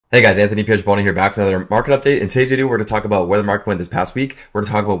Hey guys, Anthony Pietrobono here, back with another market update. In today's video, we're going to talk about where the market went this past week. We're going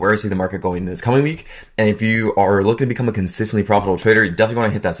to talk about where I see the market going this coming week. And if you are looking to become a consistently profitable trader, you definitely want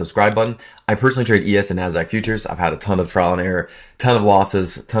to hit that subscribe button. I personally trade ES and NASDAQ futures. I've had a ton of trial and error, ton of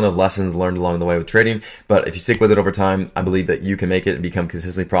losses, ton of lessons learned along the way with trading. But if you stick with it over time, I believe that you can make it and become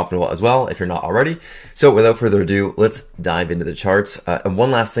consistently profitable as well if you're not already. So without further ado, let's dive into the charts. And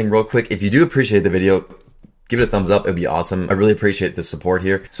one last thing real quick, if you do appreciate the video, give it a thumbs up. It'd be awesome. I really appreciate the support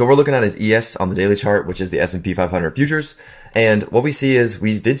here. So what we're looking at is ES on the daily chart, which is the S&P 500 futures. And what we see is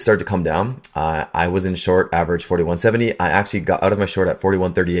we did start to come down. I was in short average 41.70. I actually got out of my short at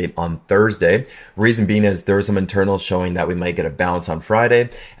 41.38 on Thursday. Reason being is there was some internals showing that we might get a bounce on Friday.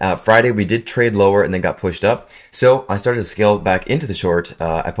 Friday we did trade lower and then got pushed up. So I started to scale back into the short.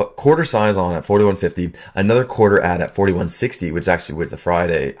 I put quarter size on at 41.50, another quarter ad at 41.60, which actually was the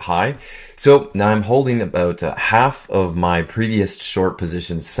Friday high. So now I'm holding about half of my previous short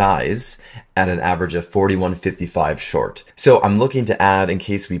position size at an average of 41.55 short. So I'm looking to add in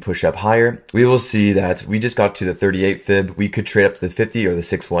case we push up higher. We will see that we just got to the 38 fib. We could trade up to the 50 or the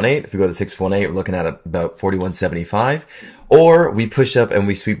 618. If we go to the 618, we're looking at about 41.75. Or we push up and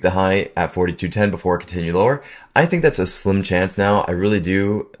we sweep the high at 42.10 before it continue lower. I think that's a slim chance now. I really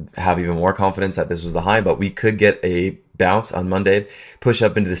do have even more confidence that this was the high, but we could get a bounce on Monday, push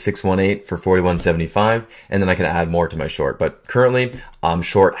up into the 618 for 41.75, and then I can add more to my short. But currently, I'm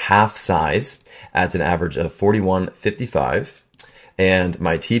short half size at an average of 41.55, and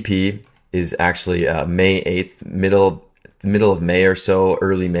my TP is actually May 8th, middle of May or so,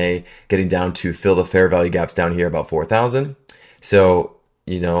 early May, getting down to fill the fair value gaps down here about 4,000. So,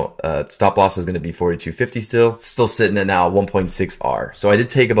 you know, stop loss is going to be 42.50 still sitting at now 1.6 R. So I did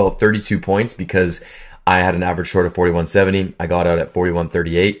take about 32 points because I had an average short of 41.70. I got out at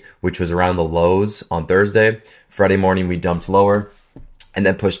 41.38, which was around the lows on Thursday. Friday morning, we dumped lower and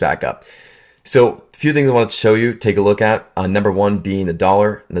then pushed back up. So a few things I wanted to show you, take a look at. Number one being the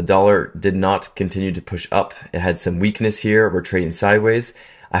dollar. The dollar did not continue to push up. It had some weakness here. We're trading sideways.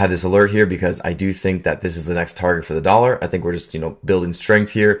 I have this alert here because I do think that this is the next target for the dollar. I think we're just, building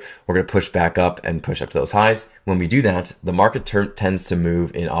strength here. We're going to push back up and push up to those highs. When we do that, the market tends to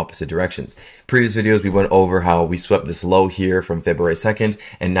move in opposite directions. Previous videos, we went over how we swept this low here from February 2nd,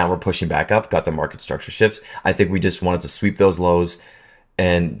 and now we're pushing back up, got the market structure shift. I think we just wanted to sweep those lows,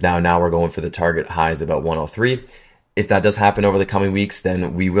 and now we're going for the target highs about 103. If that does happen over the coming weeks,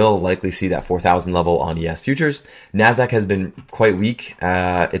 then we will likely see that 4,000 level on ES futures. NASDAQ has been quite weak.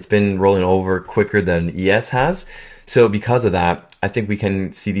 It's been rolling over quicker than ES has. So because of that, I think we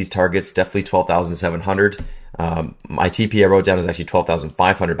can see these targets, definitely 12,700. My TP I wrote down is actually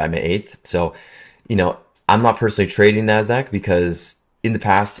 12,500 by May 8th. So, I'm not personally trading NASDAQ because in the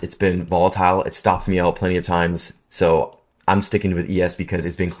past it's been volatile. It stopped me out plenty of times. So I'm sticking with ES because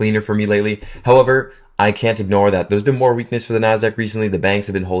it's been cleaner for me lately. However, I can't ignore that there's been more weakness for the NASDAQ recently. The banks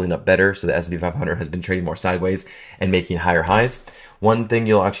have been holding up better, so the S&P 500 has been trading more sideways and making higher highs. One thing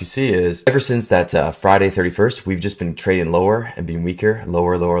you'll actually see is ever since that Friday 31st, we've just been trading lower and being weaker,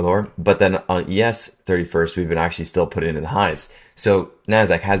 lower, lower, lower. But then on ES 31st, we've been actually still putting in the highs. So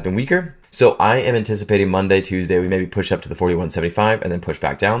NASDAQ has been weaker. So I am anticipating Monday, Tuesday, we maybe push up to the 41.75 and then push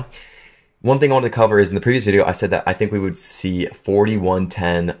back down. One thing I wanted to cover is in the previous video, I said that I think we would see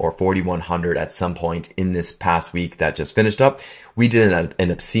 41.10 or 4100 at some point in this past week that just finished up. We didn't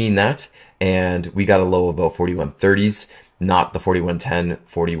end up seeing that, and we got a low of about 4130s, not the 4110,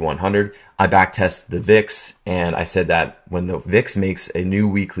 4100. I backtested the VIX, and I said that when the VIX makes a new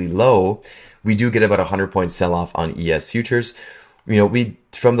weekly low, we do get about a 100-point sell-off on ES futures. We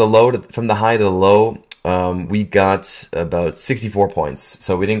from the high to the low, we got about 64 points.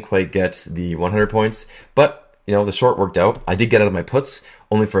 So we didn't quite get the 100 points, but the short worked out. I did get out of my puts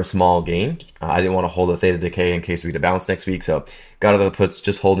only for a small gain. I didn't want to hold a theta decay in case we get a bounce next week. So got out of the puts,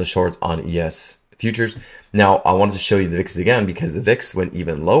 just holding the shorts on ES futures. Now I wanted to show you the VIX again because the VIX went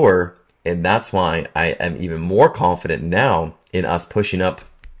even lower, and that's why I am even more confident now in us pushing up,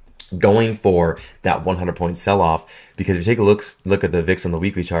 going for that 100-point sell-off. Because if you take a look at the VIX on the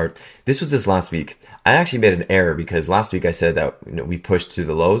weekly chart, this was this last week. I actually made an error because last week I said that we pushed through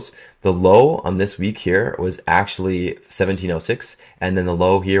the lows. The low on this week here was actually 1706, and then the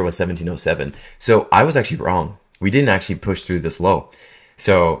low here was 1707. So I was actually wrong. We didn't actually push through this low.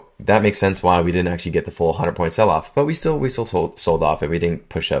 So that makes sense why we didn't actually get the full 100-point sell-off. But we still sold off, and we didn't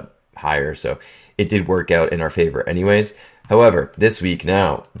push up higher. So it did work out in our favor anyways. However, this week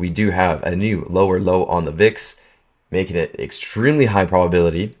now, we do have a new lower low on the VIX, making it extremely high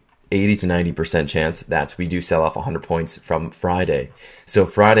probability 80 to 90% chance that we do sell off 100 points from Friday. So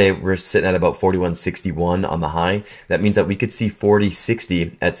Friday, we're sitting at about 41.61 on the high. That means that we could see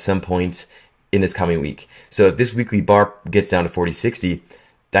 40.60 at some point in this coming week. So if this weekly bar gets down to 40.60,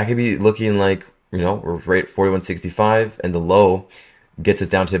 that could be looking like, you know, we're right at 41.65, and the low gets us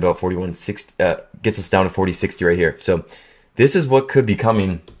down to about 41.60, gets us down to 40.60 right here. So this is what could be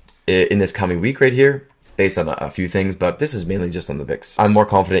coming in this coming week right here, based on a few things, but this is mainly just on the VIX. I'm more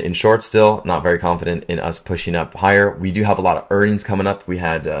confident in shorts still, not very confident in us pushing up higher. We do have a lot of earnings coming up. We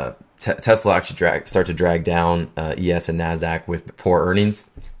had Tesla actually start to drag down ES and NASDAQ with poor earnings,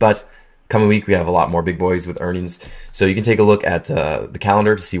 but coming week we have a lot more big boys with earnings. So you can take a look at the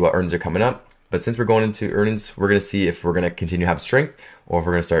calendar to see what earnings are coming up. But since we're going into earnings, we're going to see if we're going to continue to have strength or if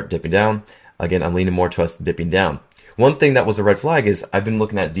we're going to start dipping down. Again, I'm leaning more to us dipping down. One thing that was a red flag is I've been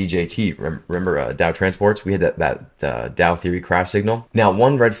looking at DJT. Remember Dow Transports? We had that Dow theory crash signal. Now,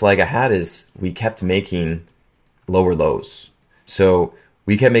 one red flag I had is we kept making lower lows. So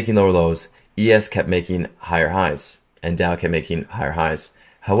we kept making lower lows. ES kept making higher highs, and Dow kept making higher highs.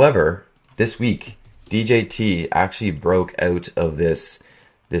 However, this week, DJT actually broke out of this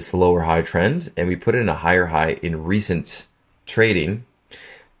lower high trend, and we put in a higher high in recent trading,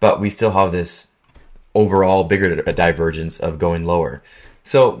 but we still have this overall bigger divergence of going lower.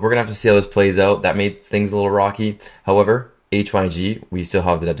 So we're gonna have to see how this plays out. That made things a little rocky. However, HYG, we still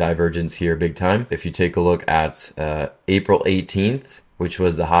have the divergence here big time. If you take a look at April 18th, which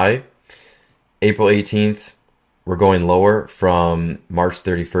was the high, April 18th, we're going lower from March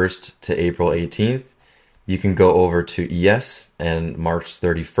 31st to April 18th. You can go over to ES, and March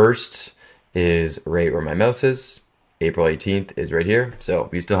 31st is right where my mouse is. April 18th is right here. So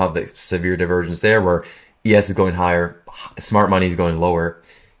we still have the severe divergence there where ES is going higher, smart money is going lower,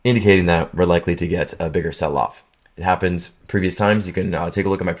 indicating that we're likely to get a bigger sell-off. It happened previous times. You can take a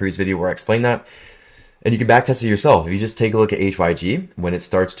look at my previous video where I explain that. And you can backtest it yourself. If you just take a look at HYG, when it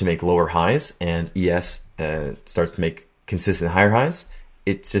starts to make lower highs and ES starts to make consistent higher highs,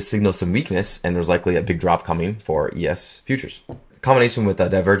 it just signals some weakness, and there's likely a big drop coming for ES futures. Combination with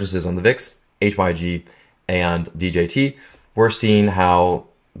divergences on the VIX, HYG, and DJT, we're seeing how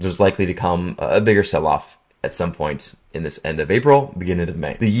there's likely to come a bigger sell-off at some point in this end of April, beginning of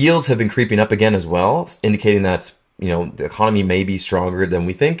May. The yields have been creeping up again as well, indicating that, you know, the economy may be stronger than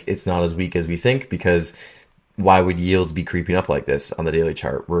we think. It's not as weak as we think, because why would yields be creeping up like this on the daily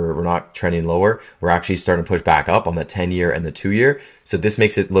chart? We're not trending lower. We're actually starting to push back up on the 10-year and the 2-year. So this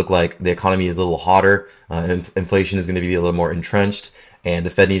makes it look like the economy is a little hotter. Inflation is going to be a little more entrenched, and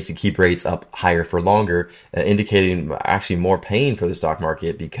the Fed needs to keep rates up higher for longer, indicating actually more pain for the stock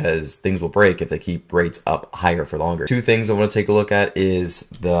market, because things will break if they keep rates up higher for longer. Two things I want to take a look at is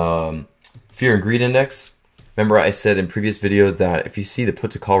the fear and greed index. Remember, I said in previous videos that if you see the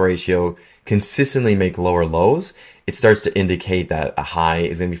put to call ratio consistently make lower lows, it starts to indicate that a high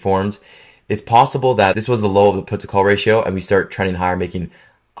is going to be formed. It's possible that this was the low of the put to call ratio, and we start trending higher, making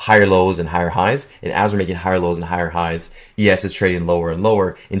higher lows and higher highs. And as we're making higher lows and higher highs, ES is trading lower and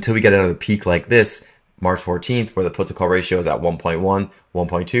lower until we get another peak like this, March 14th, where the put to call ratio is at 1.1,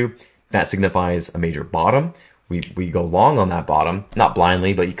 1.2. That signifies a major bottom. We go long on that bottom, not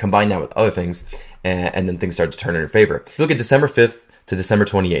blindly, but you combine that with other things, and then things start to turn in your favor. Look at December 5th to December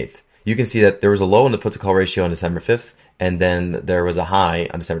 28th. You can see that there was a low in the put to call ratio on December 5th, and then there was a high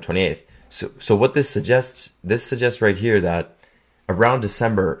on December 28th. So what this suggests right here that around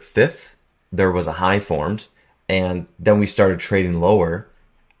December 5th, there was a high formed, and then we started trading lower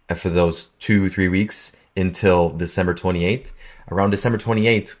for those 2-3 weeks until December 28th. Around December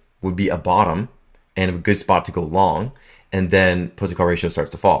 28th would be a bottom and a good spot to go long, and then put to call ratio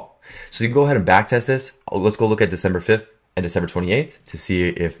starts to fall. So you can go ahead and backtest this. Let's go look at December 5th and December 28th to see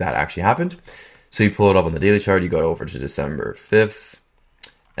if that actually happened. So you pull it up on the daily chart, you go over to December 5th,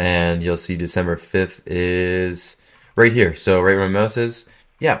 and you'll see December 5th is right here. So right where my mouse is,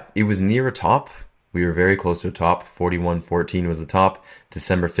 yeah, it was near a top. We were very close to a top. 41.14 was the top.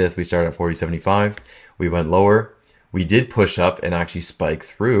 December 5th, we started at 40.75. We went lower. We did push up and actually spike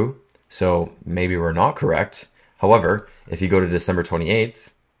through. So maybe we're not correct. However, if you go to December 28th,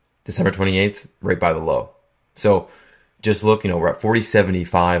 right by the low. So just look, we're at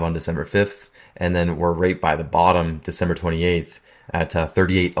 40.75 on December 5th, and then we're right by the bottom, December 28th at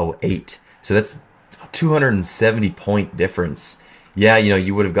 38.08. So that's a 270 point difference. Yeah,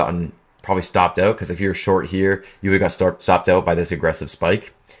 you would have gotten probably stopped out, because if you're short here, you would have got stopped out by this aggressive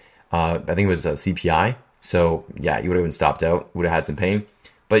spike. I think it was a CPI. So yeah, you would have been stopped out, would have had some pain.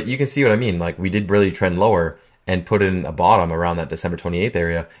 But you can see what I mean. Like, we did really trend lower and put in a bottom around that December 28th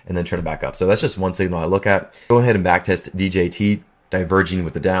area and then turn it back up. So that's just one signal I look at. Go ahead and backtest DJT. diverging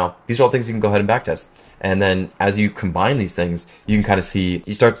with the Dow. These are all things you can go ahead and backtest. And then as you combine these things, you can kind of see,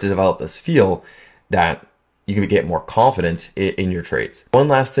 you start to develop this feel that you can get more confident in your trades. One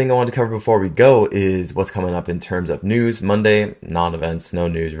last thing I wanted to cover before we go is what's coming up in terms of news. Monday, non-events, no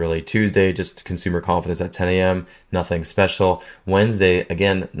news really. Tuesday, just consumer confidence at 10 a.m., nothing special. Wednesday,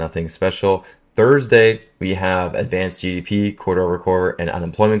 again, nothing special. Thursday, we have advanced GDP, quarter over quarter, and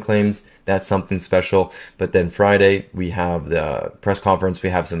unemployment claims. That's something special. But then Friday, we have the press conference. We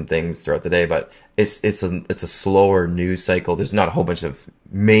have some things throughout the day, but it's a slower news cycle. There's not a whole bunch of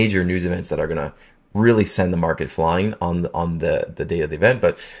major news events that are gonna really send the market flying on the day of the event.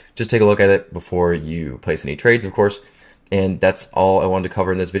 But just take a look at it before you place any trades, of course. And that's all I wanted to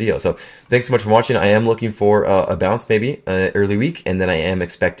cover in this video. So thanks so much for watching. I am looking for a bounce maybe early week. And then I am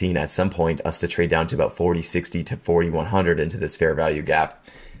expecting at some point us to trade down to about 40.60 to 4100 into this fair value gap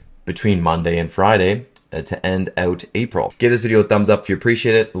between Monday and Friday to end out April. Give this video a thumbs up if you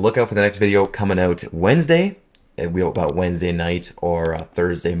appreciate it. Look out for the next video coming out Wednesday. About Wednesday night or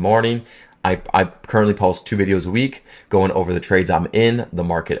Thursday morning. I currently post 2 videos a week going over the trades I'm in, the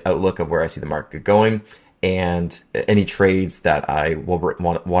market outlook of where I see the market going, and any trades that I will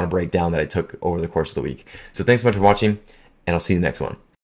want to break down that I took over the course of the week. So thanks so much for watching, and I'll see you in the next one.